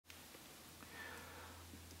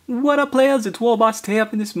What up, players? It's Wallboss Tay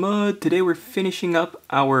up in this mud. Today we're finishing up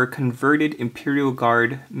our converted Imperial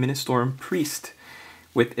Guard Ministorum Priest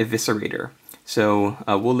with Eviscerator. So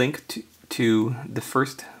we'll link to the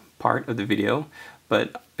first part of the video,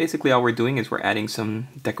 but basically all we're doing is we're adding some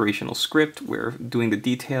decorational script. We're doing the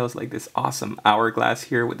details like this awesome hourglass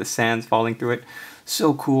here with the sands falling through it.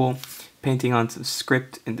 So cool. Painting on some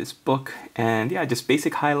script in this book, and yeah, just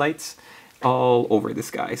basic highlights all over this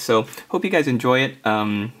guy. So hope you guys enjoy it.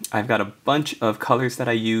 I've got a bunch of colors that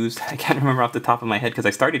I used. I can't remember off the top of my head because I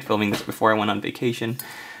started filming this before I went on vacation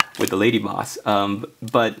with the lady boss.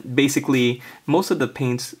 But basically most of the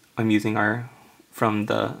paints I'm using are from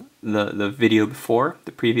the video before,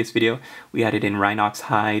 the previous video. We added in Rhinox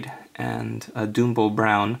Hide and Doombo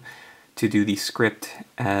Brown to do the script,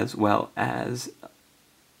 as well as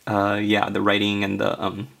yeah, the writing and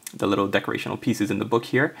the little decorational pieces in the book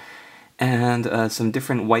here. And some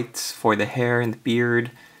different whites for the hair and the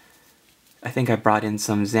beard. I think I brought in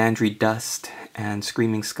some Xandri Dust and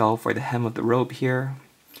Screaming Skull for the hem of the robe here.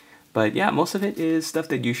 But yeah, most of it is stuff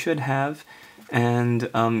that you should have. And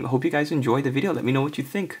hope you guys enjoy the video. Let me know what you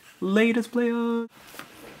think. Latest player!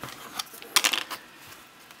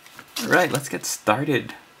 Alright, let's get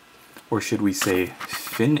started. Or should we say,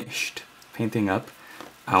 finished painting up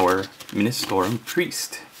our Ministorum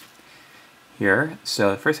Priest here.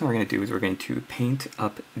 So the first thing we're going to do is we're going to paint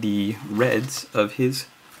up the reds of his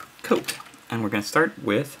coat, and we're going to start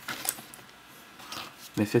with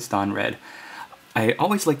Mephiston Red. I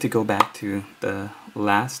always like to go back to the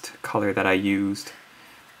last color that I used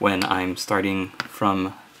when I'm starting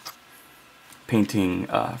from painting,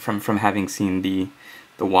 from having seen the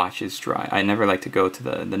washes dry. I never like to go to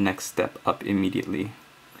the next step up immediately.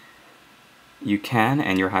 You can,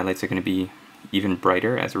 and your highlights are going to be even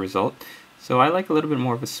brighter as a result. So I like a little bit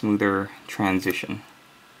more of a smoother transition.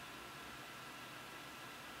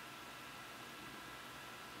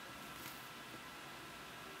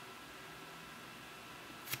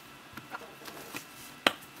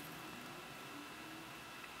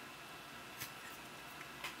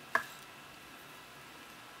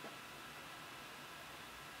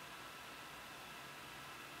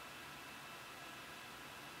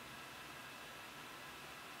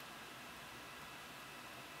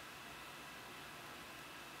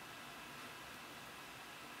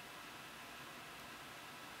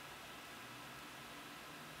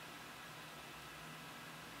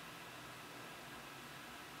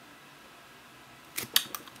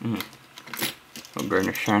 We'll burn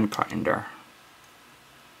a sandpot in there.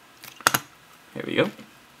 There we go.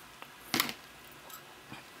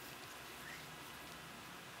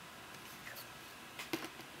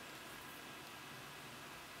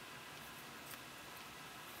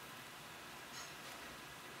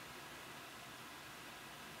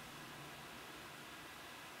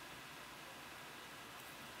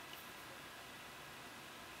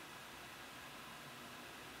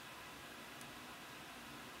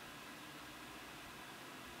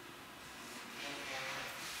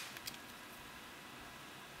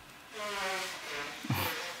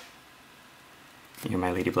 You hear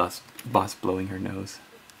my lady boss blowing her nose.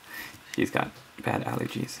 She's got bad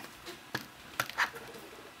allergies.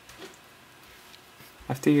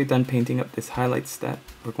 After you're done painting up this highlight step,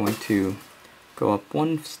 we're going to go up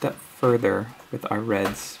one step further with our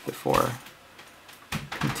reds before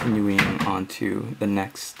continuing on to the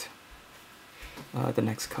next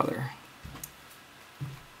color.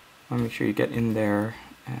 I want to make sure you get in there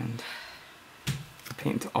and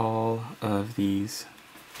paint all of these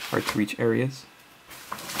hard to reach areas.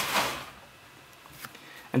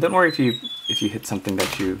 And don't worry if you hit something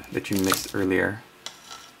that you missed earlier,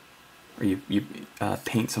 or you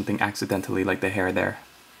paint something accidentally like the hair there.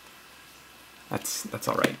 That's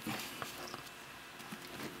all right.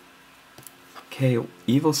 Okay,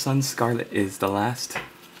 Evil Sun Scarlet is the last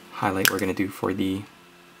highlight we're gonna do for the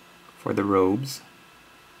robes.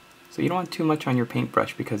 So you don't want too much on your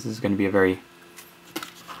paintbrush because this is going to be a very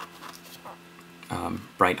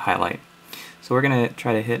bright highlight. So we're going to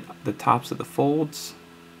try to hit the tops of the folds,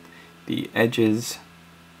 the edges,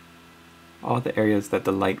 all the areas that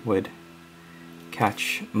the light would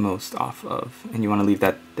catch most off of. And you want to leave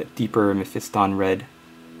that deeper Mephiston red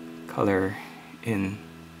color in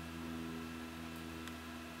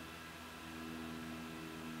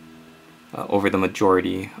over the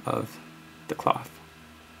majority of the cloth.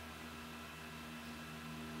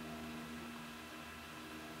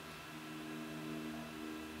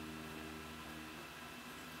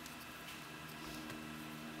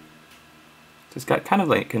 So it's got kind of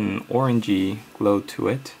like an orangey glow to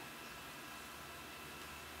it.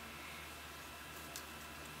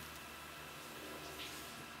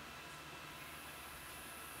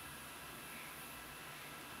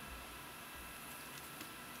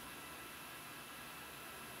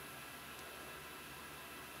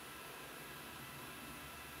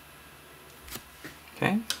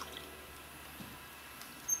 Okay.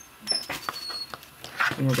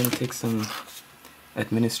 And we're going to take some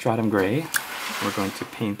Ministorum gray. We're going to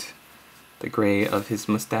paint the gray of his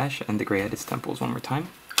mustache and the gray at his temples one more time.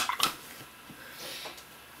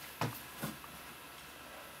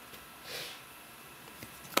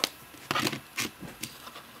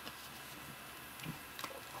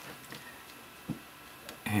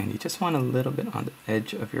 And you just want a little bit on the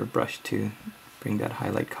edge of your brush to bring that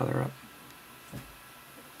highlight color up.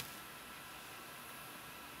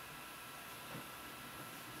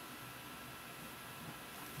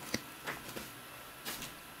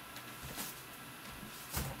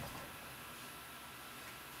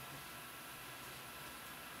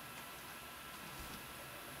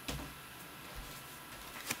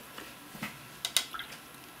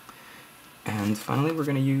 And finally, we're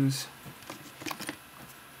going to use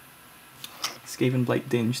Skaven Blight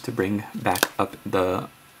Dinge to bring back up the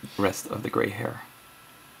rest of the gray hair.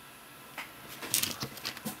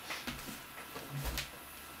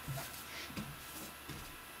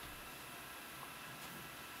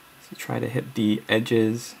 So try to hit the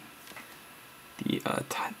edges, the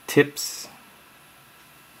tips,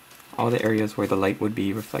 all the areas where the light would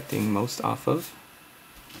be reflecting most off of.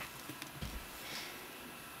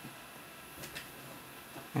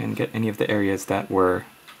 And get any of the areas that were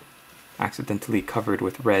accidentally covered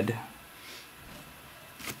with red.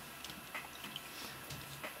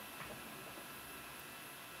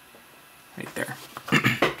 Right there.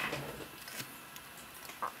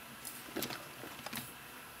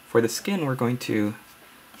 For the skin, we're going to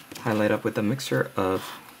highlight up with a mixture of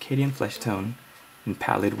Cadian Flesh Tone and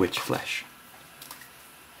Pallid Witch Flesh.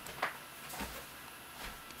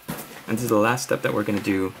 And this is the last step that we're going to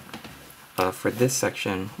do for this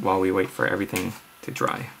section while we wait for everything to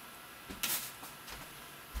dry.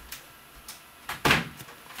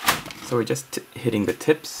 So we're just hitting the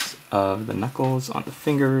tips of the knuckles on the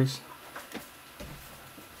fingers,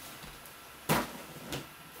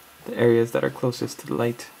 the areas that are closest to the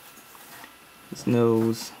light, his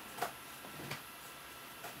nose,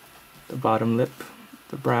 the bottom lip,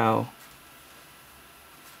 the brow,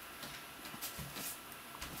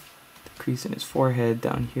 the crease in his forehead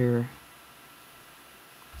down here.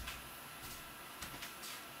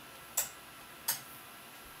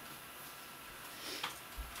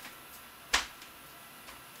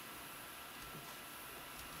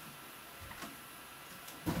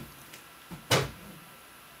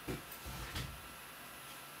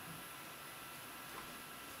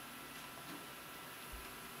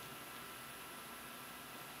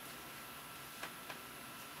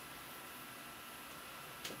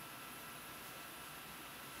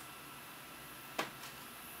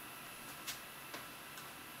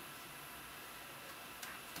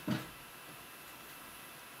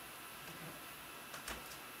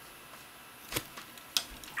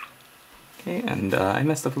 Okay, and I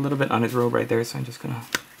messed up a little bit on his robe right there, so I'm just gonna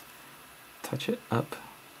touch it up.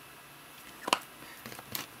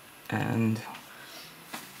 And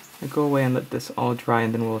I go away and let this all dry,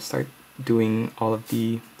 and then we'll start doing all of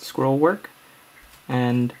the scroll work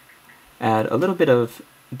and add a little bit of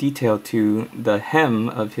detail to the hem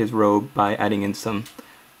of his robe by adding in some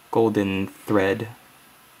golden thread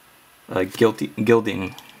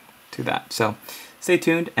gilding to that. So stay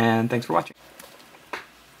tuned, and thanks for watching.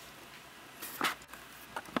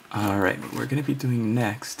 Alright, what we're going to be doing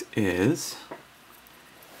next is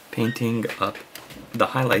painting up the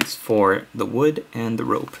highlights for the wood and the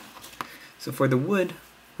rope. So for the wood,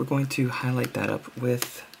 we're going to highlight that up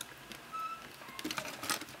with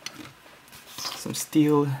some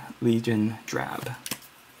Steel Legion Drab.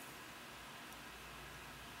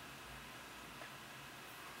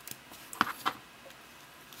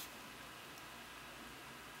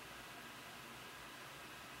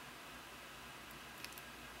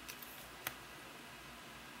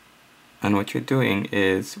 And what you're doing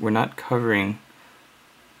is we're not covering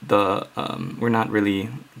the, we're not really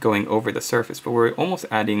going over the surface, but we're almost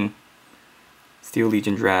adding Steel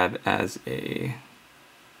Legion Drab as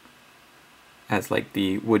like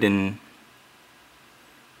the wooden,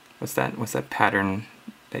 what's that pattern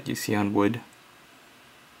that you see on wood?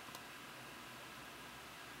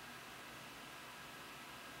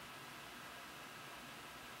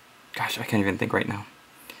 Gosh, I can't even think right now.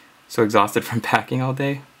 So exhausted from packing all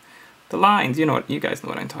day. The lines, you guys know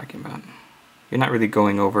what I'm talking about. You're not really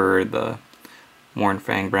going over the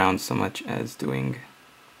Mornfang brown so much as doing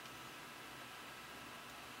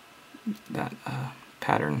that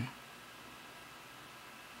pattern.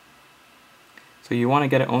 So you want to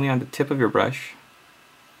get it only on the tip of your brush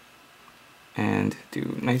and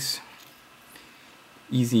do nice,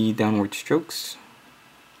 easy downward strokes.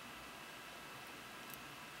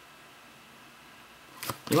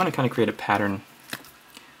 you want to kind of create a pattern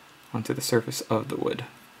onto the surface of the wood.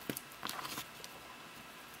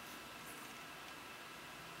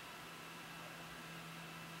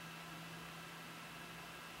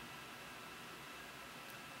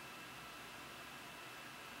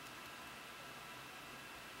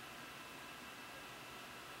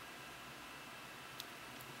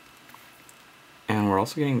 And we're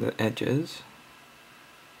also getting the edges.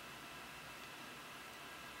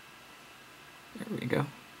 There we go.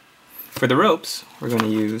 For the ropes, we're going to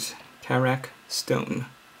use Karak stone.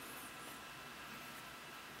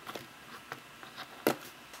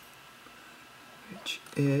 Which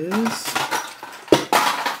is...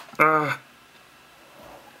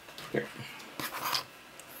 here.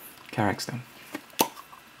 Karak stone.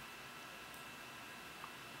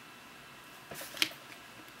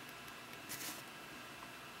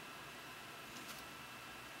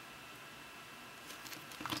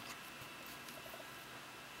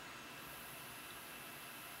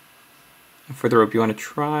 For the rope, you want to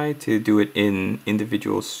try to do it in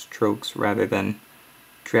individual strokes rather than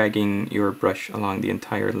dragging your brush along the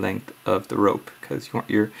entire length of the rope, because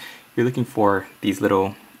you're looking for these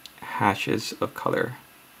little hashes of color.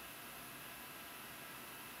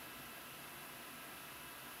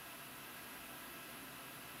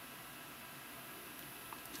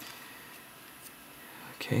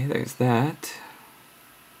 Okay, there's that.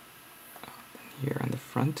 Here on the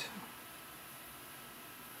front.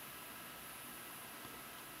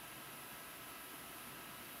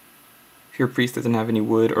 If your priest doesn't have any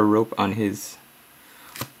wood or rope on his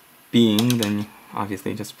being, then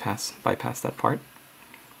obviously just bypass that part.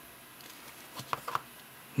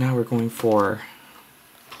 Now we're going for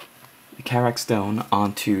the Karak stone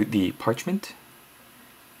onto the parchment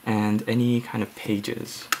and any kind of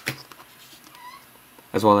pages,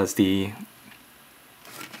 as well as the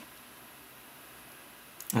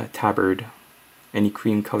tabard, any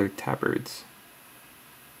cream colored tabards.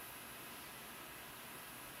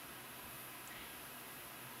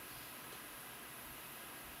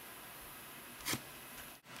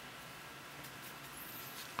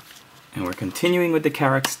 And we're continuing with the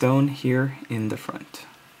Karak stone here in the front.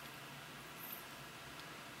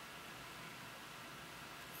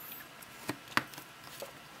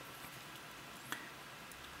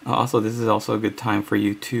 Also, this is also a good time for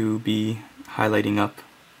you to be highlighting up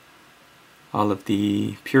all of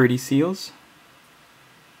the purity seals.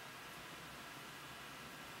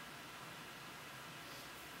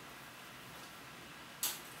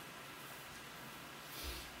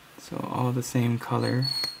 So all the same color.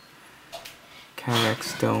 Karak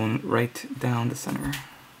stone right down the center.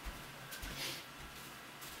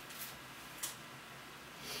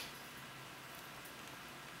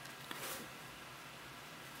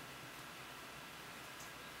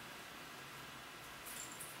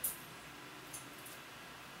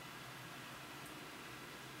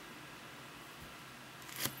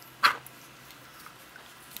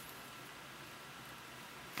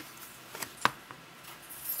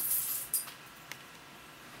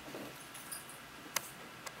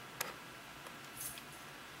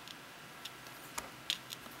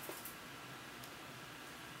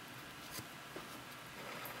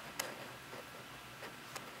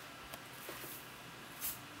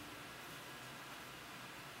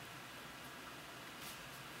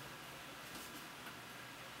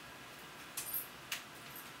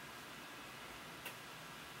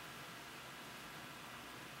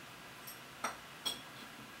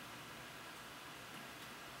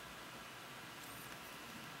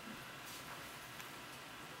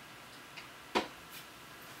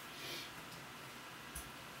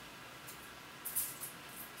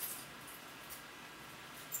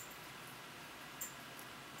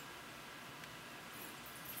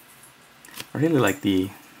 I really like the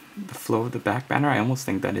flow of the back banner. I almost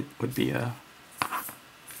think that it would be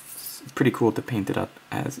pretty cool to paint it up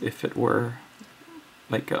as if it were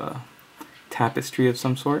like a tapestry of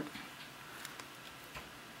some sort.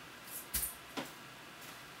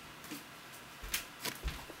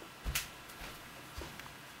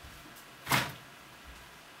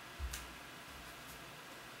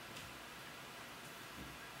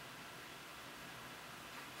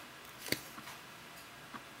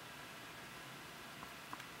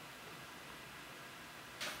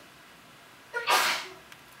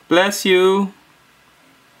 Bless you.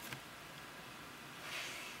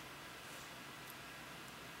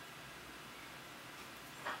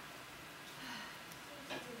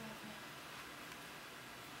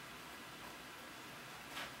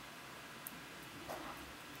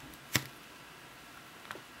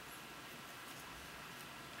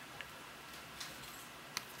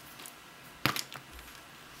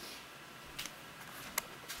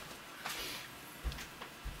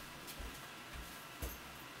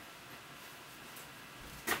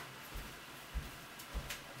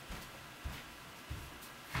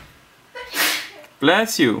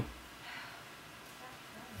 Bless you.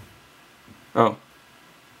 Oh.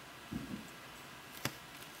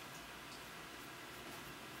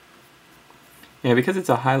 Yeah, because it's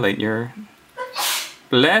a highlight, you're...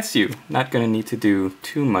 Bless you. Not gonna need to do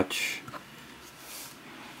too much.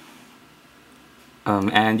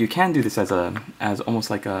 And you can do this as almost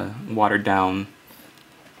like a watered down,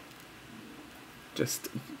 just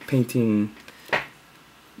painting,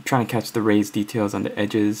 trying to catch the raised details on the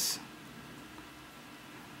edges.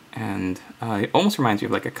 And it almost reminds you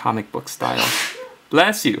of like a comic book style.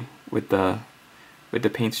 Bless you, with the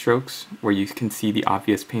paint strokes, where you can see the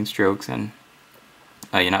obvious paint strokes and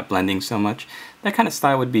you're not blending so much. That kind of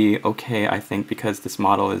style would be okay, I think, because this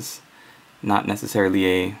model is not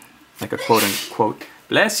necessarily like a quote-unquote,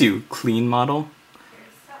 bless you, clean model,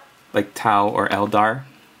 like Tau or Eldar.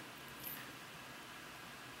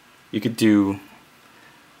 You could do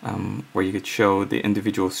where you could show the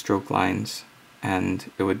individual stroke lines,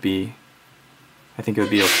 and it would be, I think it would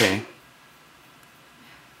be okay.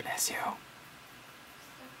 Bless you.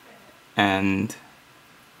 And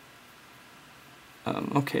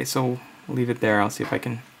okay, so we'll leave it there. I'll see if I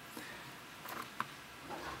can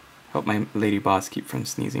help my lady boss keep from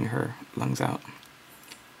sneezing her lungs out.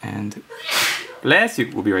 And bless you.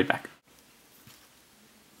 We'll be right back.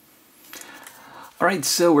 Alright,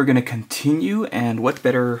 so we're going to continue, and what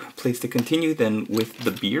better place to continue than with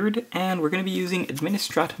the beard, and we're going to be using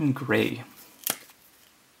Ministorum Gray.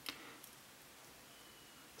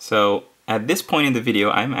 So at this point in the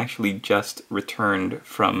video, I'm actually just returned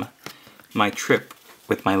from my trip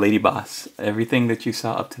with my lady boss. Everything that you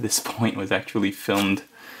saw up to this point was actually filmed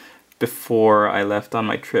before I left on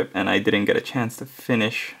my trip, and I didn't get a chance to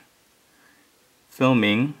finish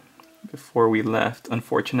filming before we left,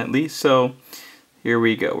 unfortunately. So here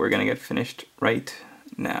we go. We're gonna get finished right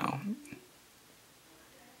now.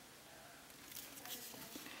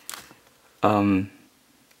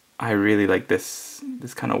 I really like this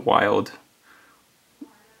kind of wild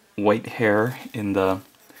white hair in the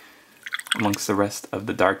amongst the rest of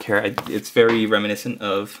the dark hair. It's very reminiscent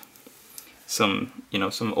of some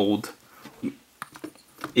old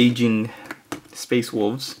aging space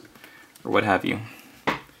wolves or what have you.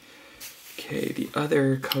 Okay, the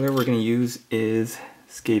other color we're going to use is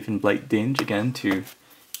Skaven Blight Dinge again to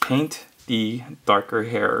paint the darker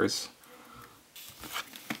hairs.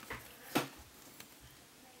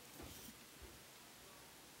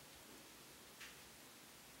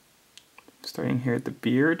 Starting here at the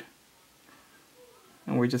beard.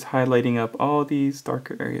 And we're just highlighting up all these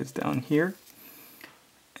darker areas down here.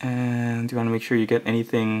 And you want to make sure you get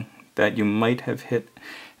anything that you might have hit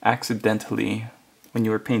accidentally when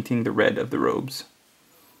you were painting the red of the robes.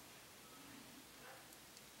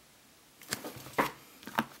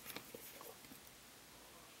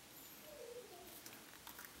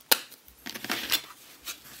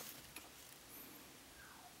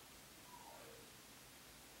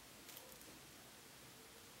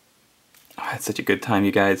 It's such a good time,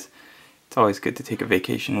 you guys. It's always good to take a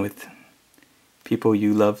vacation with people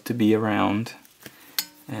you love to be around.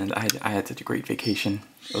 And I had such a great vacation.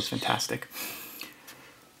 It was fantastic.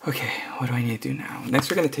 Okay, what do I need to do now?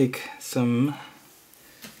 Next we're going to take some,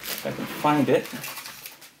 if I can find it,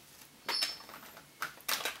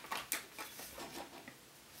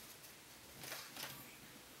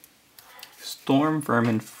 Storm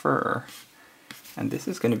Vermin Fur. And this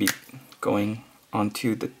is going to be going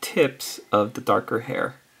onto the tips of the darker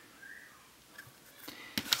hair.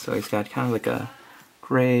 So he's got kind of like a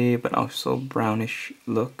gray but also brownish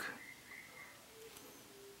look.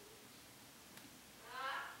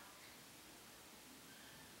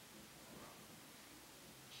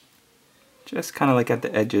 Just kind of like at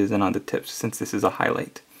the edges and on the tips, since this is a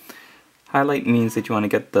highlight. Highlight means that you want to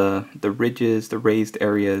get the ridges, the raised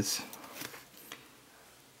areas,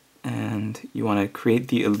 and you want to create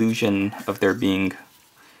the illusion of there being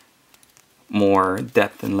more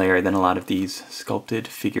depth and layer than a lot of these sculpted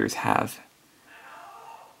figures have.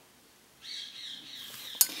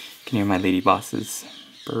 You can hear my lady boss's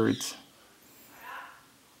birds.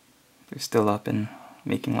 They're still up and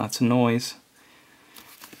making lots of noise.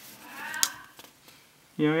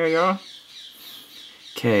 Yeah.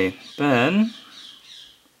 Okay, then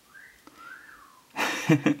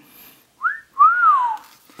we'll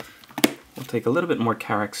take a little bit more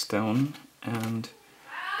Karak stone and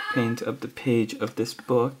paint up the page of this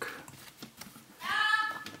book.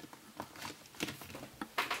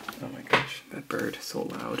 Oh my gosh, that bird is so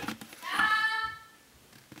loud.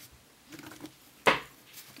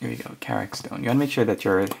 Here we go, Karak stone. You want to make sure that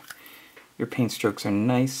your paint strokes are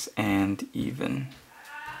nice and even.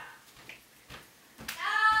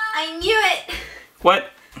 I knew it!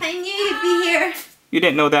 What? I knew you'd be here. You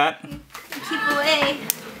didn't know that? Keep away. I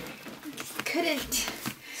just couldn't.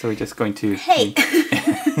 So we're just going to... Hey.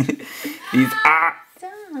 These...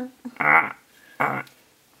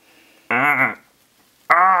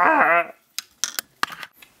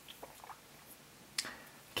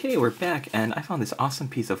 Okay, we're back, and I found this awesome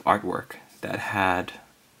piece of artwork that had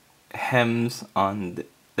hems on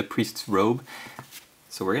the priest's robe.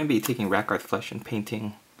 So we're going to be taking rack art flesh and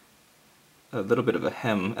painting a little bit of a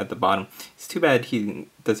hem at the bottom. It's too bad he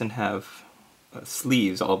doesn't have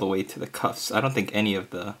sleeves all the way to the cuffs. I don't think any of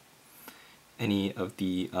the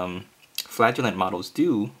flagellant models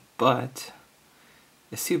do, but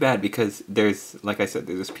it's too bad because there's, like I said,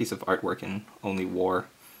 there's this piece of artwork in Only War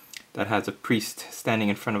that has a priest standing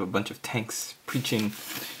in front of a bunch of tanks preaching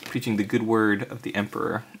the good word of the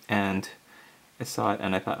emperor, and I saw it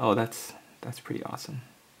and I thought, oh, that's pretty awesome.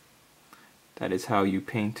 That is how you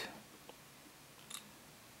paint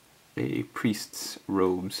a priest's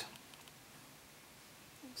robes.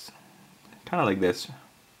 It's kind of like this,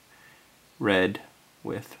 red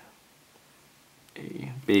with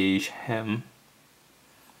a beige hem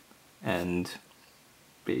and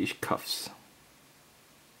beige cuffs.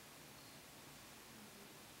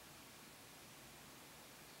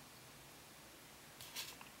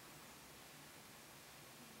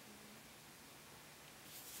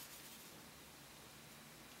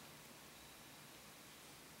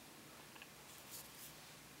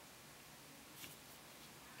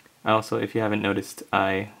 Also, if you haven't noticed,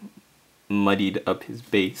 I muddied up his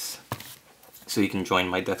base so you can join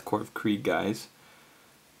my Deathcore of Krieg guys.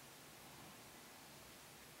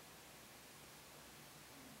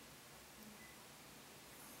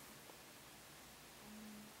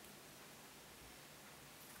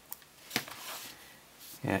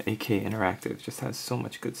 Yeah, AK Interactive just has so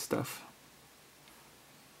much good stuff.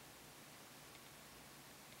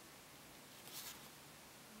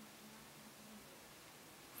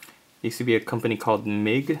 Used to be a company called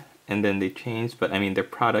MIG, and then they changed, but I mean their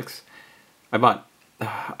products. I bought,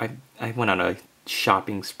 I went on a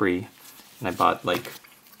shopping spree, and I bought like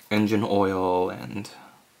engine oil and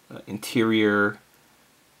interior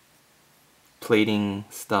plating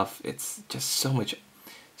stuff. It's just so much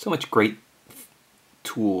great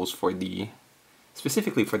tools for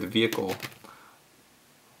specifically for the vehicle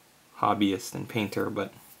hobbyist and painter,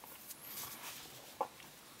 but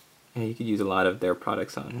yeah, you could use a lot of their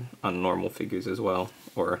products on normal figures as well,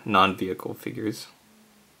 or non-vehicle figures.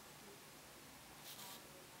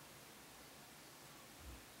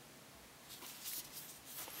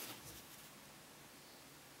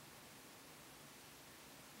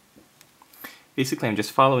 Basically, I'm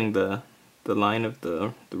just following the line of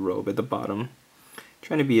the robe at the bottom,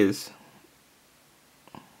 trying to be as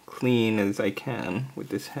clean as I can with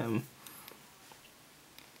this hem.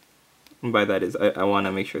 And by that is, I want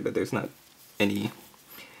to make sure that there's not any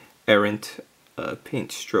errant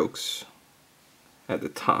paint strokes at the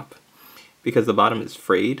top, because the bottom is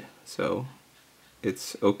frayed, so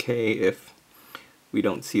it's okay if we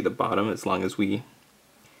don't see the bottom as long as we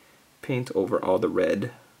paint over all the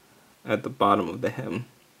red at the bottom of the hem.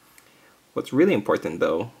 What's really important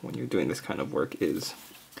though when you're doing this kind of work is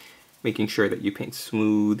making sure that you paint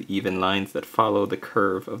smooth, even lines that follow the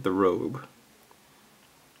curve of the robe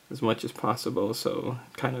as much as possible, so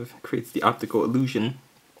it kind of creates the optical illusion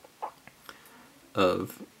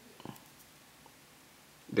of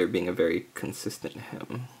there being a very consistent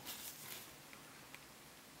hem.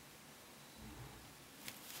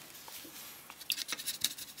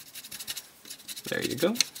 There you go.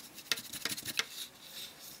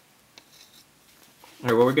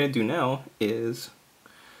 Alright, what we're going to do now is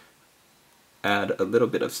add a little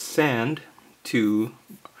bit of sand to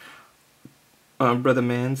Brother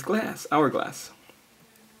Man's glass, hourglass.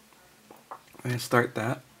 I'm going to start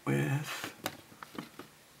that with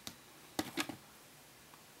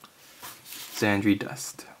Sandry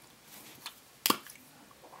dust.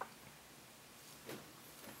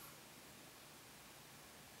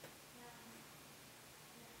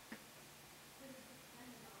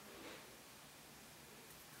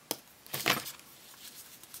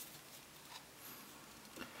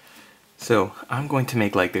 So I'm going to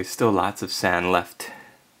make like there's still lots of sand left.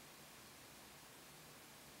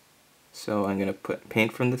 So I'm going to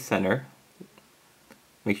paint from the center.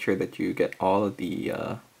 Make sure that you get all of the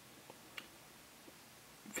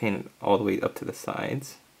paint all the way up to the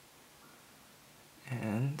sides.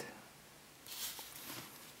 And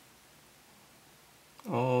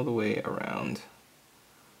all the way around.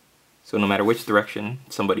 So no matter which direction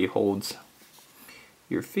somebody holds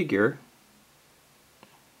your figure,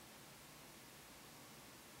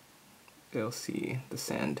 they'll see the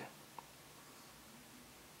sand.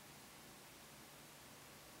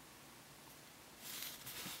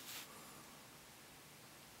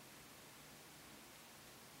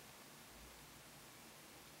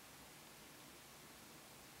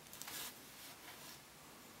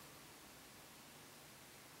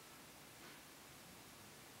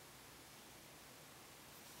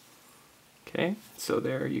 Okay, so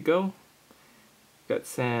there you go. Got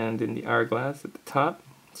sand in the hourglass at the top,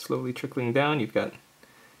 slowly trickling down. You've got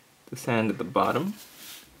the sand at the bottom,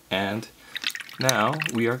 and now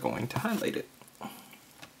we are going to highlight it.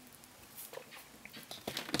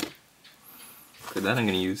 For that, I'm going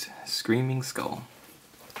to use Screaming Skull.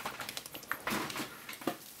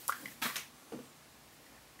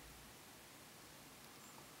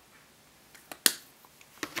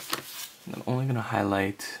 And I'm only going to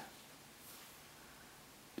highlight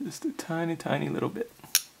just a tiny, tiny little bit.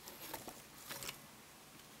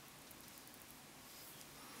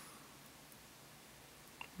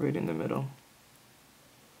 Right in the middle.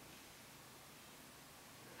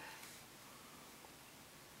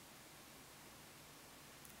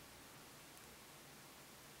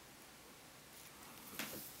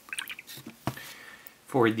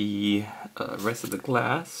 For the rest of the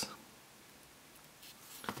glass,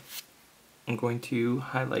 I'm going to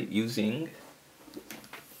highlight using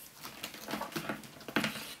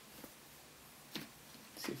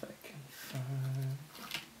see if I can find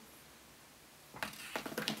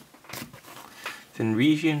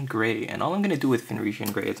Fenrisian Gray. And all I'm going to do with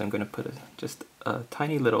Fenrisian Gray is I'm going to put just a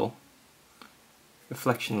tiny little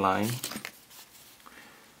reflection line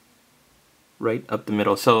right up the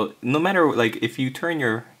middle. So no matter, like, if you turn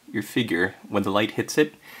your figure, when the light hits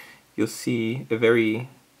it, you'll see a very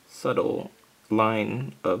subtle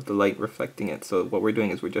line of the light reflecting it. So what we're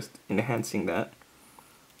doing is we're just enhancing that.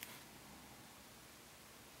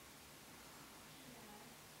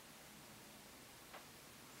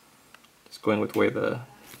 Just going with where it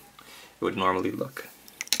would normally look.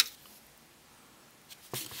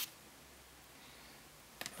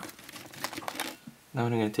 Now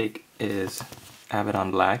what I'm going to take is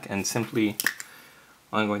Abaddon Black, and simply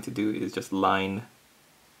all I'm going to do is just line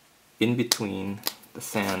in between the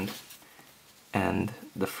sand and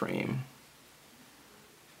the frame,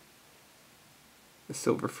 the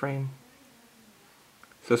silver frame.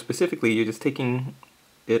 So specifically, you're just taking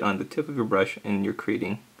it on the tip of your brush and you're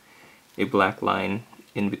creating a black line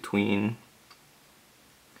in between.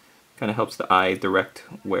 Kind of helps the eye direct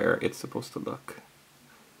where it's supposed to look.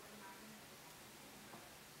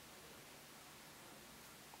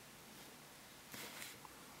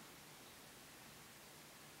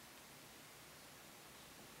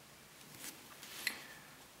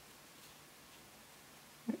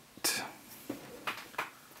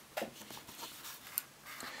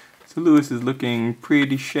 So Lewis is looking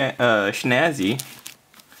pretty snazzy.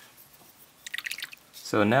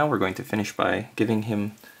 So now we're going to finish by giving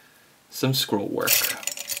him some scroll work.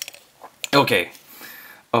 Okay.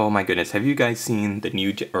 Oh my goodness, have you guys seen the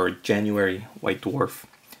new January White Dwarf?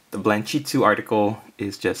 The Blanchitsu article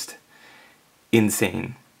is just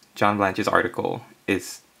insane. John Blanche's article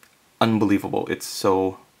is unbelievable. It's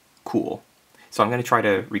so cool. So I'm going to try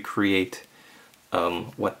to recreate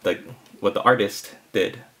what the artist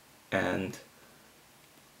did, and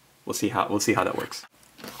we'll see how that works.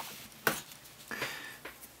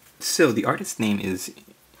 So the artist's name is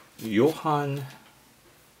Johan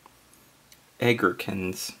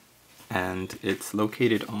Egerkens, and it's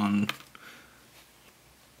located on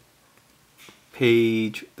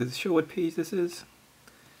page. Does it show what page this is?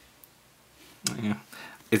 Yeah.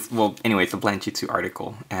 Well, anyway, it's a Blanchitsu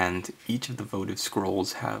article, and each of the votive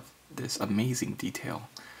scrolls have this amazing detail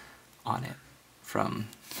on it, from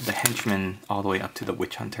the henchman all the way up to the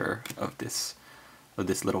witch hunter of this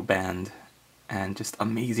little band, and just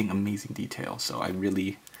amazing detail. So I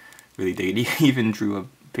really dig it. He even drew a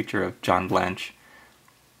picture of John Blanche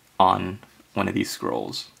on one of these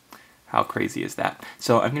scrolls. How crazy is that?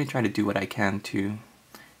 So I'm going to try to do what I can to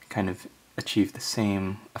kind of achieve the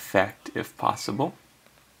same effect if possible.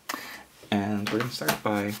 And we're going to start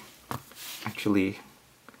by actually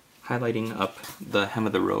highlighting up the hem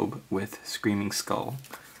of the robe with Screaming Skull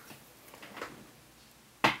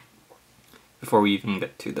before we even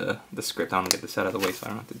get to the script. I'm going to get this out of the way so I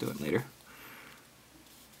don't have to do it later.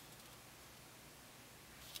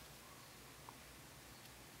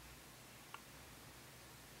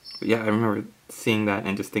 But yeah, I remember seeing that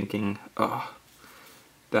and just thinking, oh,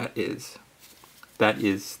 that is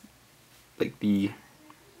like the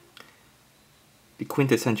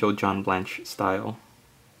quintessential John Blanche style.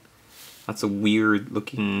 Lots of weird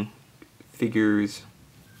looking figures,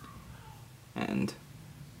 and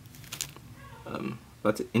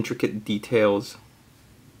lots of intricate details.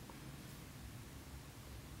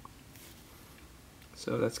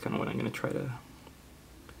 So that's kind of what I'm going to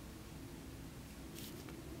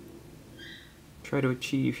try to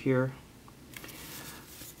achieve here.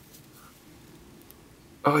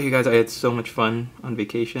 Oh, you guys, I had so much fun on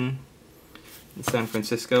vacation in San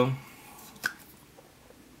Francisco. I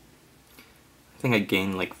think I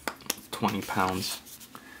gained like 20 pounds.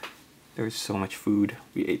 There was so much food.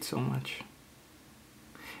 We ate so much.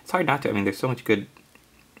 It's hard not to. I mean, there's so much good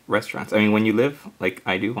restaurants. I mean, when you live, like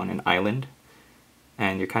I do, on an island,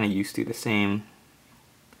 and you're kind of used to the same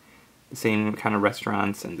kind of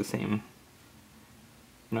restaurants and the same,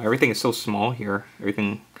 you know, everything is so small here.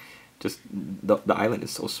 Everything, just, the island is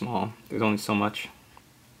so small. There's only so much.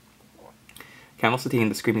 Okay, I'm also taking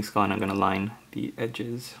the Screaming Skull and I'm going to line the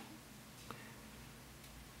edges.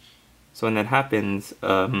 So when that happens,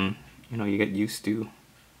 you know, you get used to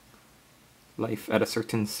life at a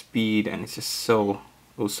certain speed, and it's just so,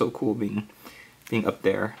 it was so cool being up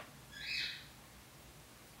there.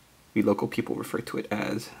 We local people refer to it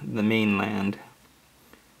as the mainland,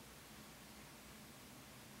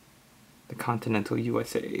 the continental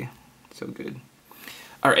USA. So good.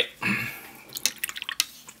 All right.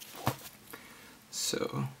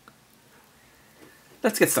 So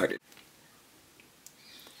let's get started.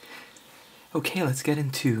 Okay, let's get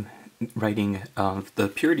into writing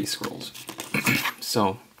the purity scrolls.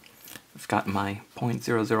 So I've got my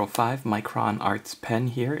 0.005 micron arts pen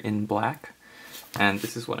here in black, and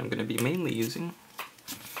this is what I'm going to be mainly using.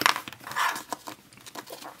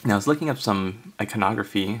 Now I was looking up some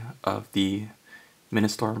iconography of the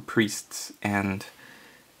Ministorum priests, and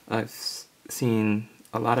I've seen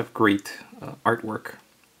a lot of great artwork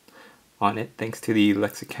on it thanks to the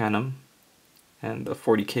Lexicanum and the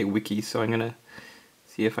 40K wiki, so I'm going to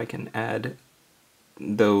see if I can add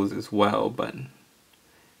those as well, but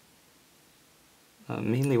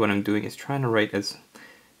mainly what I'm doing is trying to write as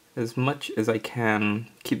much as I can,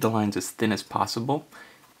 keep the lines as thin as possible,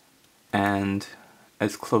 and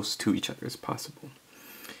as close to each other as possible.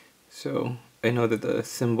 So I know that the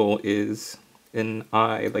symbol is an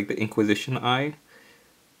eye, like the Inquisition eye,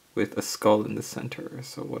 with a skull in the center.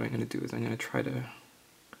 So what I'm going to do is I'm going to try to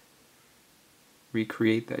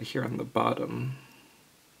recreate that here on the bottom.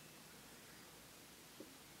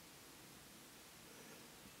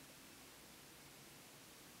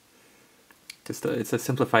 Just it's a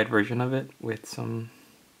simplified version of it with some,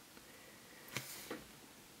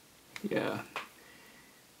 yeah,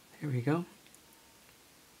 here we go.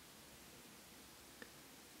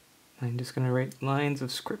 I'm just going to write lines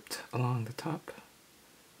of script along the top.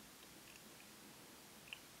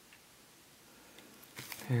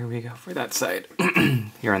 There we go for that side.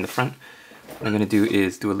 Here on the front, what I'm going to do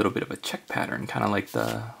is do a little bit of a check pattern, kind of like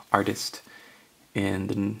the artist in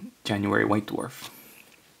the January White Dwarf.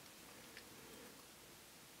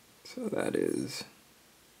 So that is,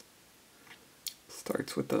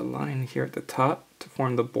 starts with the line here at the top to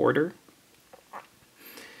form the border.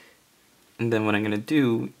 And then what I'm going to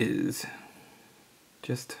do is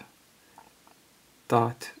just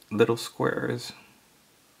dot little squares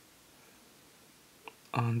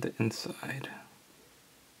on the inside.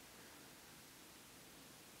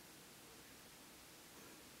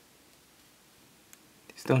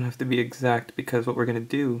 These don't have to be exact, because what we're going to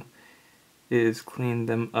do is clean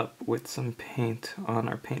them up with some paint on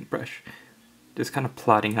our paintbrush, just kind of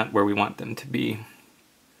plotting out where we want them to be.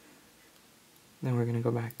 Then we're going to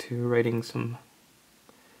go back to writing some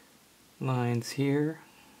lines here.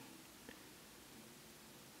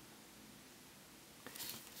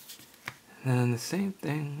 And then the same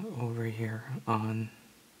thing over here on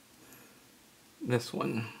this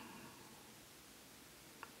one.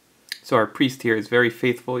 So our priest here is very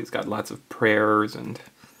faithful. He's got lots of prayers and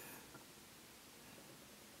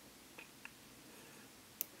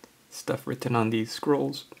stuff written on these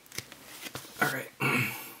scrolls. All right.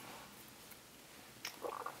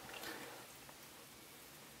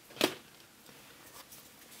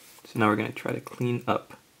 So now we're going to try to clean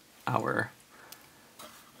up our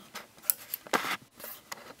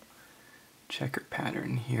checker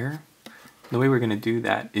pattern here. The way we're going to do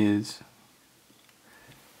that is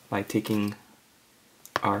by taking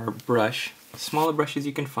our brush, smaller brushes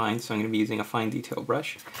you can find, so I'm going to be using a fine detail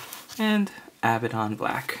brush, and Abaddon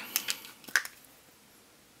Black.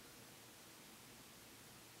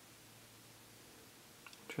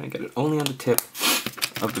 Try to get it only on the tip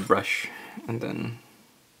of the brush, and then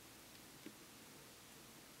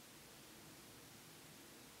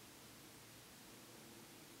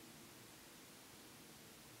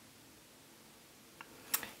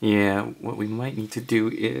Yeah, what we might need to do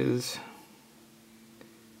is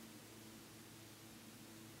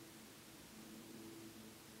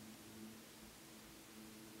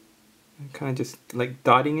kind of just like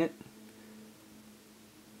dotting it.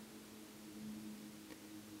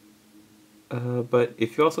 But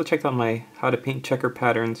if you also checked out my how to paint checker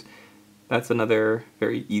patterns, that's another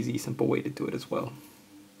very easy, simple way to do it as well.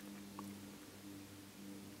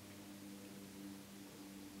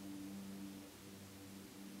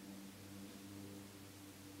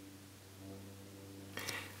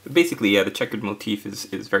 But basically, yeah, the checkered motif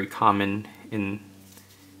is very common in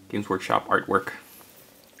Games Workshop artwork.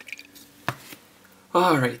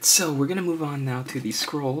 Alright, so we're gonna move on now to the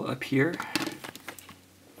scroll up here.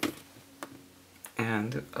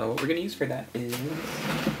 And what we're going to use for that is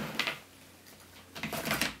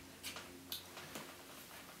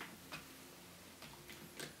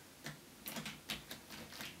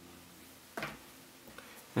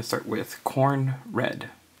let's start with Corn Red.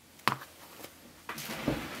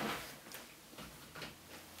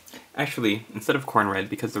 Actually, instead of Corn Red,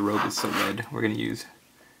 because the robe is so red, we're going to use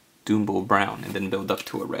Doombull Brown and then build up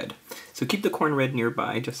to a red. So keep the Corn Red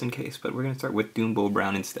nearby just in case, but we're going to start with Doombull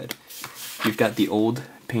Brown instead. If you've got the old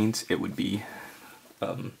paints, it would be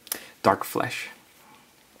Dark Flesh.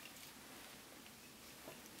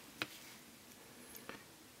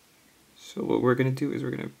 So what we're going to do is we're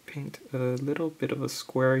going to paint a little bit of a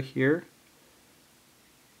square here.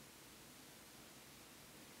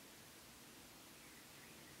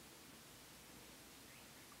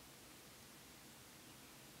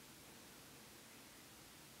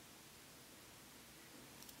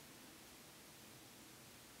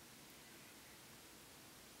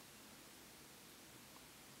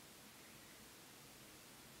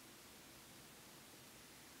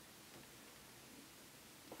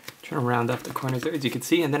 Trying to round off the corners there, as you can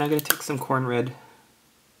see, and then I'm going to take some Corn Red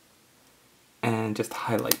and just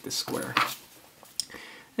highlight this square.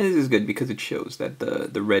 And this is good because it shows that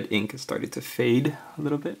the red ink has started to fade a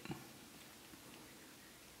little bit.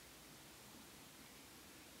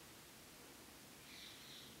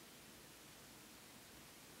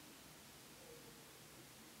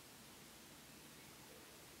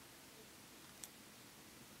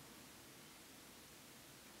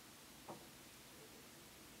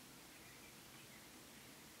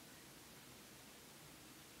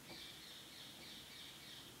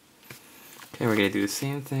 Okay, we're going to do the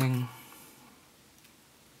same thing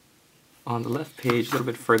on the left page, a little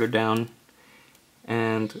bit further down,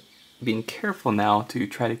 and being careful now to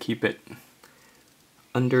try to keep it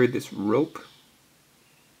under this rope.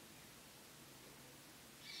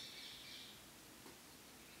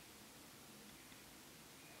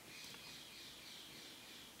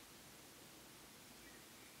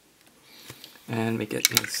 And make it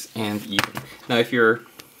nice and even. Now if you're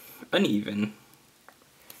uneven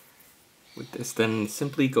with this, then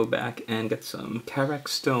simply go back and get some Karak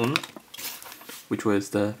stone, which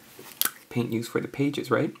was the paint used for the pages,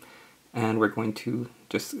 right? And we're going to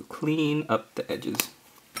just clean up the edges.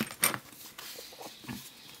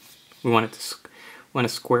 We want to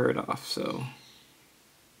square it off, so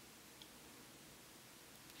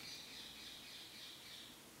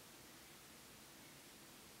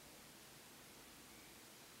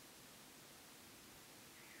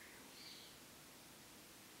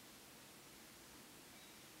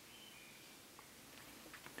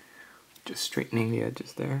just straightening the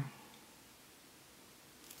edges there.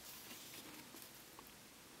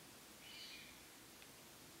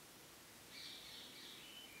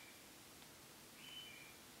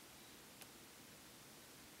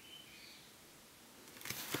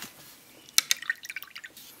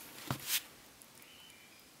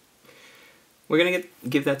 We're going to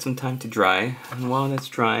give that some time to dry, and while that's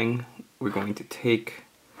drying, we're going to take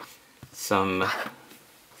some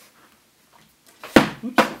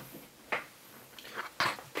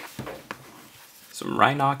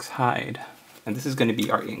Rhinox hide, and this is going to be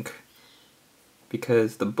our ink.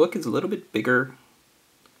 Because the book is a little bit bigger,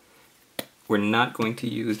 we're not going to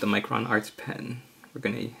use the Micron Arts pen. We're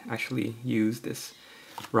going to actually use this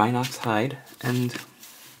Rhinox hide, and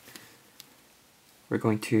we're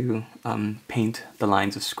going to paint the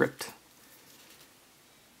lines of script.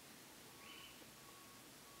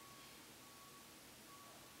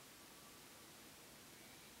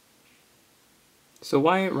 So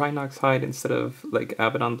why Rhinox hide instead of like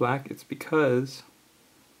Abaddon black? It's because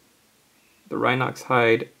the Rhinox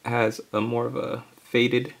hide has a more of a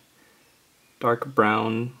faded dark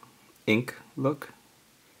brown ink look.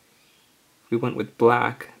 If we went with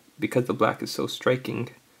black, because the black is so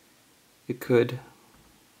striking, it could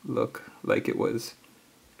look like it was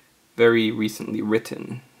very recently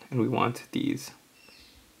written and we want these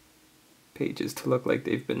pages to look like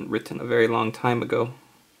they've been written a very long time ago.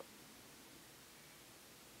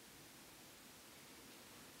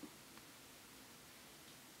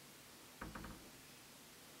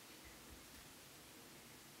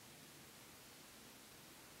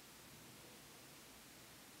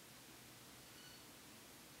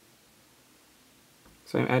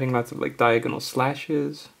 So I'm adding lots of like diagonal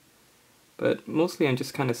slashes, but mostly I'm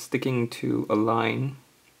just kind of sticking to a line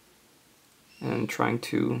and trying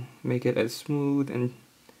to make it as smooth and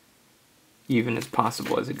even as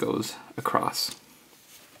possible as it goes across.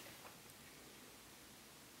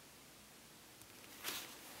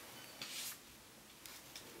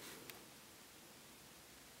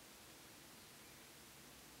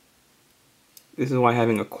 This is why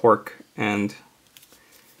having a cork and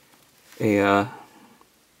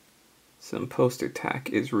some poster tack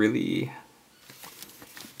is really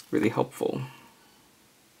helpful.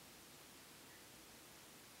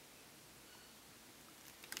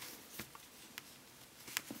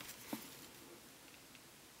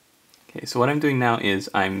 Okay, so what I'm doing now is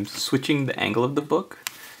I'm switching the angle of the book.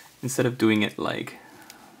 Instead of doing it like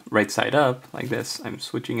right side up like this, I'm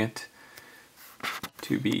switching it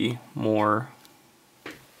to be more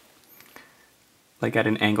like at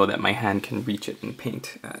an angle that my hand can reach it and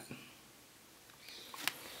paint at.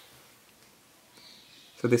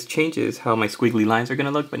 So this changes how my squiggly lines are going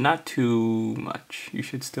to look, but not too much. You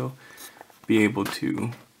should still be able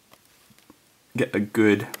to get a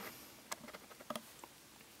good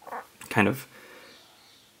kind of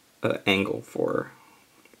angle for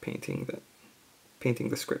painting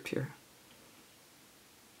the script here.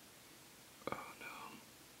 Oh no.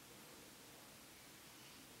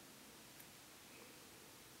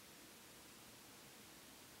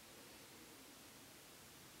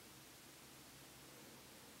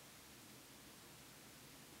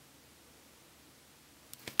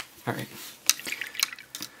 All right.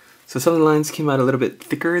 So some of the lines came out a little bit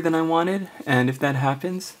thicker than I wanted, and if that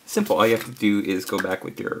happens, simple. All you have to do is go back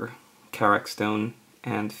with your Karak stone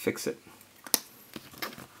and fix it.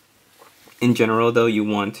 In general, though, you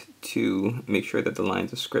want to make sure that the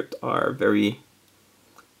lines of script are very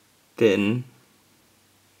thin,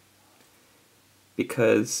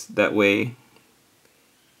 because that way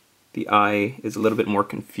the eye is a little bit more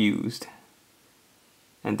confused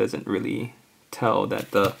and doesn't really tell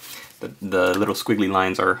that the little squiggly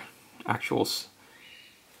lines are actual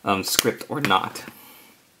script or not.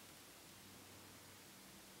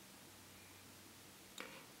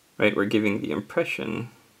 Right, we're giving the impression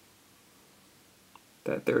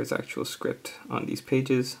that there is actual script on these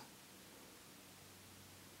pages.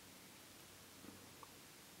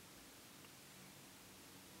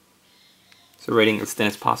 So writing as thin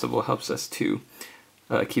as possible helps us to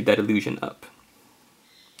keep that illusion up.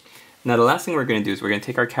 Now the last thing we're going to do is we're going to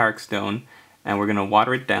take our Karak stone and we're going to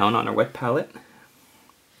water it down on our wet palette.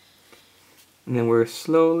 And then we're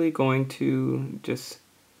slowly going to just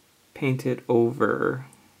paint it over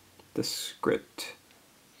the script.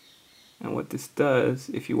 And what this does,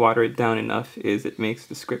 if you water it down enough, is it makes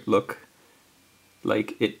the script look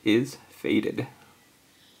like it is faded.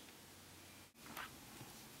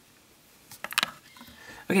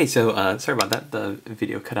 Okay, so sorry about that, the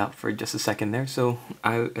video cut out for just a second there. So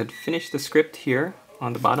I had finished the script here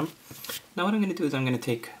on the bottom. Now what I'm going to do is I'm going to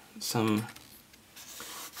take some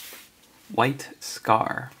white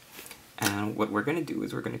scar, and what we're going to do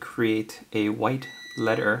is we're going to create a white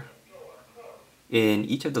letter in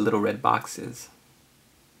each of the little red boxes.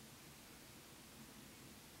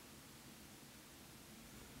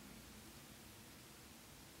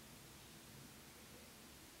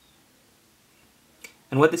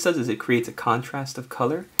 And what this does is it creates a contrast of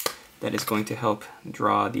color that is going to help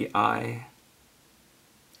draw the eye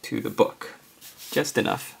to the book. Just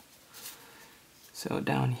enough. So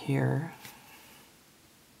down here,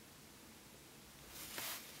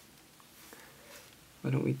 why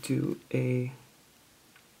don't we do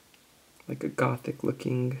like a gothic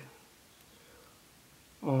looking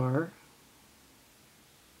R.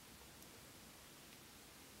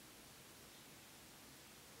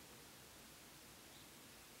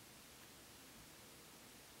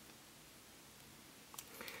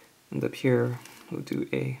 And up here, we'll do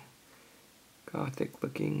a gothic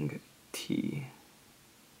looking T.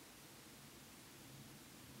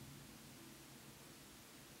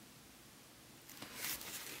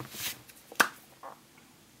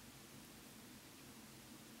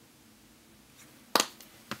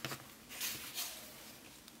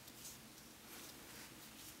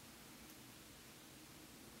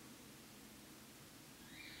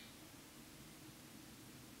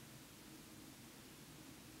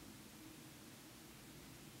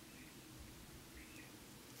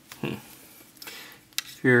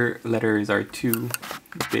 If your letters are too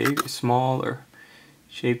big or small or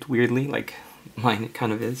shaped weirdly, like mine it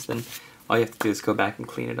kind of is, then all you have to do is go back and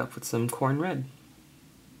clean it up with some corn red.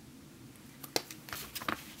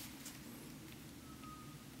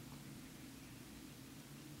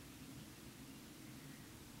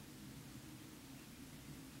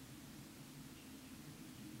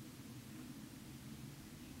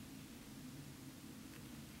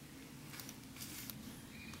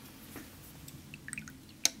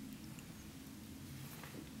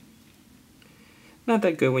 Not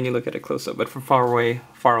that good when you look at it close up, but from far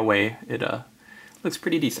away, it looks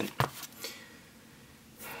pretty decent.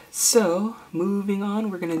 So, moving on,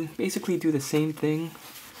 we're gonna basically do the same thing.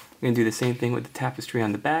 We're gonna do the same thing with the tapestry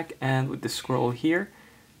on the back and with the scroll here.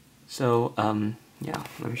 So, yeah,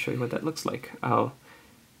 let me show you what that looks like. I'll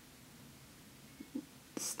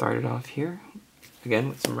start it off here, again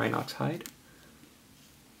with some Rhinox hide.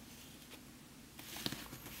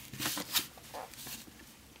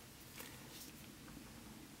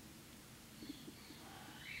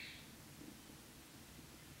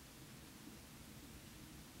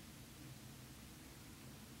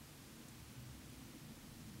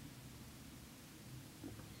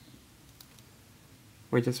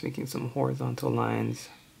 We're just making some horizontal lines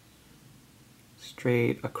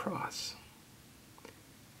straight across.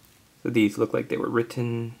 So these look like they were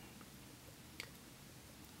written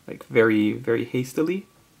like very, very hastily,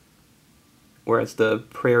 whereas the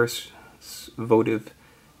prayer votive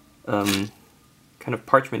kind of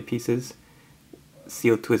parchment pieces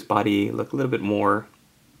sealed to his body look a little bit more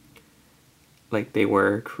like they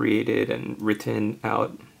were created and written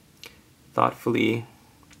out thoughtfully.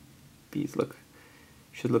 These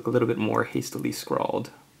should look a little bit more hastily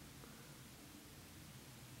scrawled.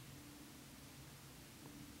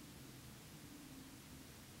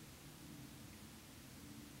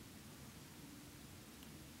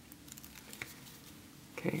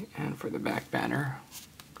 Okay, and for the back banner,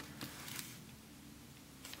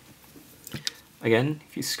 again,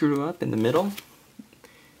 if you screw up in the middle,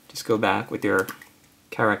 just go back with your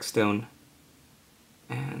Karak stone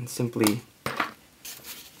and simply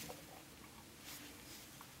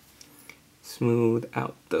smooth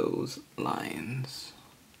out those lines.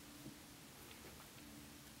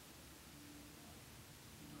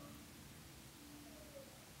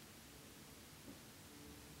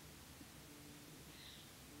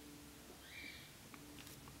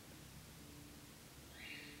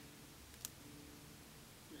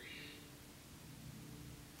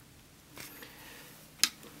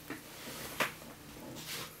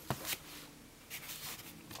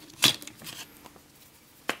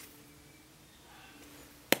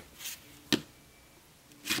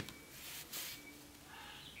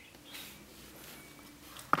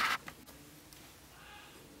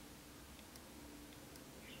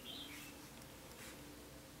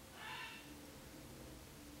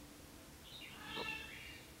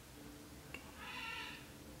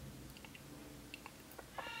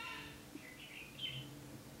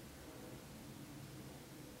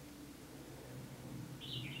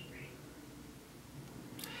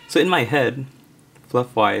 So in my head,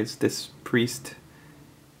 fluff-wise, this priest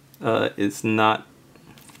is not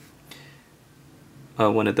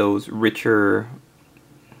one of those richer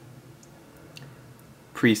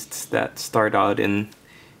priests that start out in,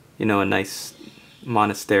 you know, a nice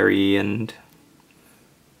monastery and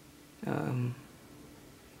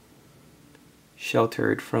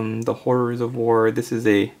sheltered from the horrors of war. This is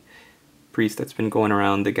a priest that's been going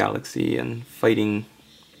around the galaxy and fighting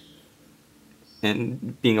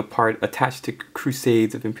and being attached to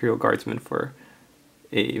crusades of Imperial Guardsmen for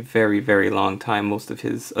a very, very long time, most of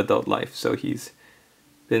his adult life. So he's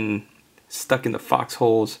been stuck in the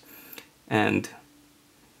foxholes and,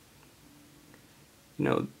 you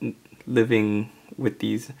know, living with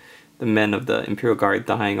the men of the Imperial Guard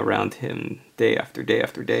dying around him day after day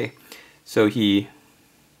after day. So he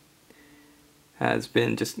has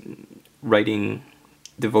been just writing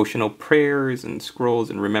devotional prayers and scrolls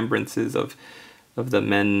and remembrances of the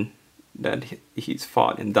men that he's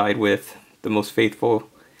fought and died with, the most faithful.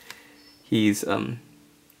 He's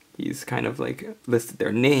kind of like listed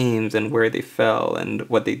their names and where they fell and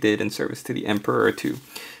what they did in service to the Emperor to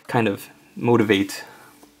kind of motivate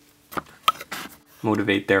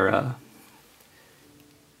their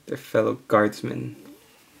fellow guardsmen.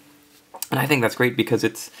 And I think that's great because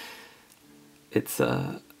it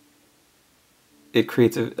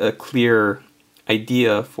creates a clear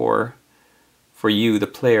idea for you, the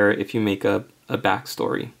player, if you make a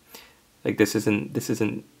backstory. Like this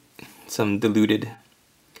isn't some deluded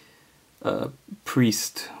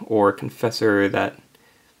priest or confessor that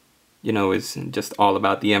you know, is just all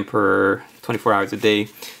about the emperor 24 hours a day,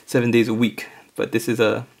 7 days a week. But this is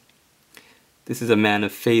a man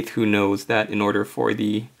of faith who knows that in order for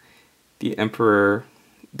the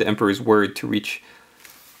emperor's word to reach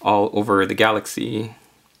all over the galaxy,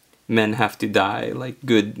 men have to die like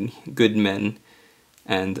good men,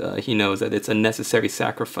 and he knows that it's a necessary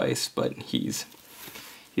sacrifice, but he's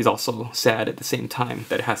also sad at the same time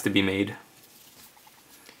that it has to be made.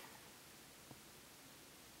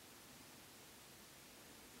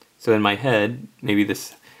 So in my head, maybe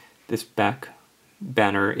this back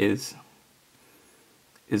banner is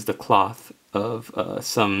the cloth of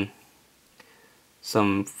some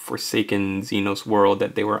forsaken Xenos world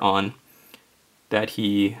that they were on, that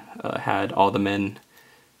he had all the men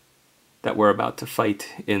that were about to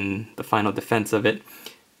fight in the final defense of it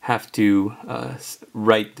have to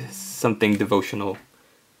write something devotional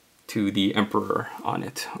to the emperor on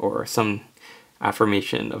it, or some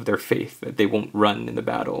affirmation of their faith that they won't run in the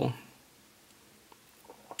battle.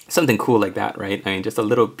 Something cool like that, right? I mean, just a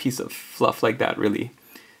little piece of fluff like that really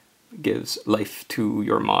gives life to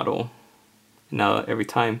your model. Now, every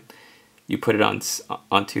time you put it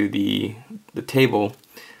onto the table,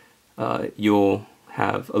 you'll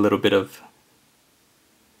have a little bit of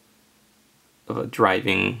a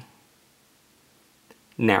driving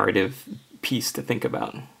narrative piece to think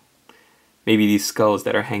about. Maybe these skulls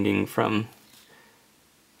that are hanging from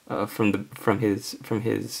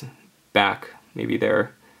his back, maybe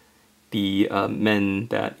they're the men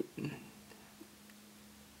that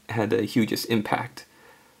had the hugest impact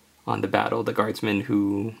on the battle, the guardsmen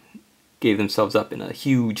who gave themselves up in a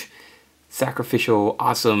huge, sacrificial,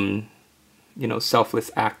 awesome, you know,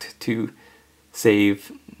 selfless act to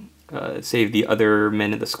save the other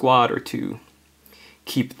men in the squad, or to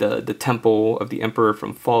keep the temple of the emperor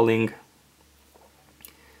from falling.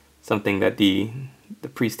 Something that the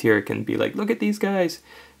priest here can be like, look at these guys.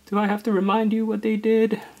 Do I have to remind you what they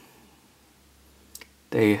did?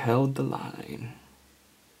 They held the line.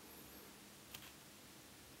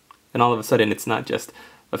 And all of a sudden, it's not just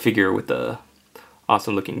a figure with a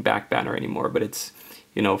awesome looking back banner anymore, but it's,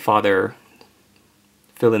 you know, Father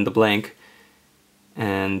fill in the blank,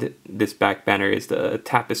 and this back banner is the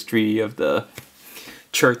tapestry of the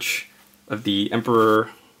church of the emperor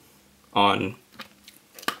on,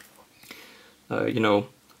 you know,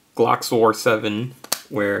 Gloxor 7,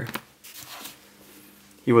 where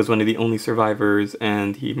he was one of the only survivors,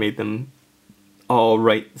 and he made them all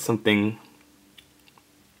write something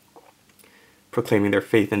proclaiming their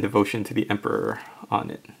faith and devotion to the emperor on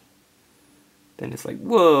it. Then it's like,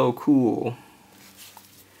 whoa, cool.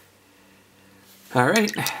 All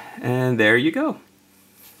right, and there you go.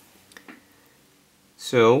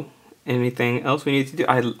 So, anything else we need to do?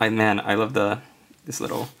 Man, I love this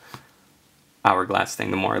little hourglass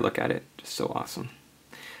thing. The more I look at it, just so awesome.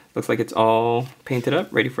 Looks like it's all painted up,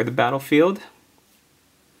 ready for the battlefield.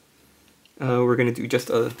 We're gonna do just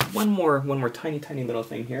one more tiny little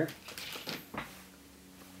thing here.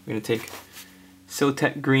 We're gonna take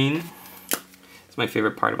Siltec green. It's my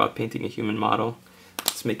favorite part about painting a human model.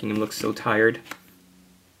 It's making him look so tired.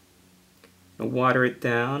 I'll water it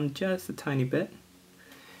down just a tiny bit.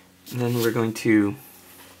 And then we're going to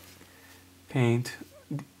paint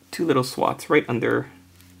 2 little swats right under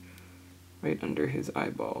his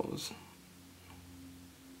eyeballs.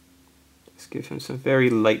 Just give him some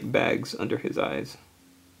very light bags under his eyes.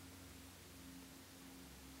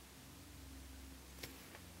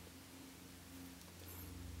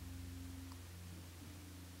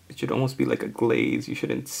 It should almost be like a glaze. You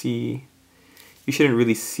shouldn't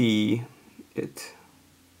really see it.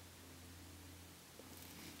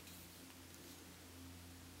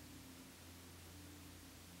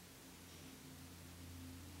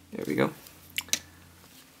 There we go.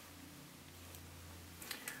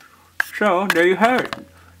 So, there you have it.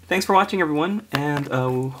 Thanks for watching, everyone, and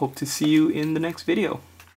we'll hope to see you in the next video.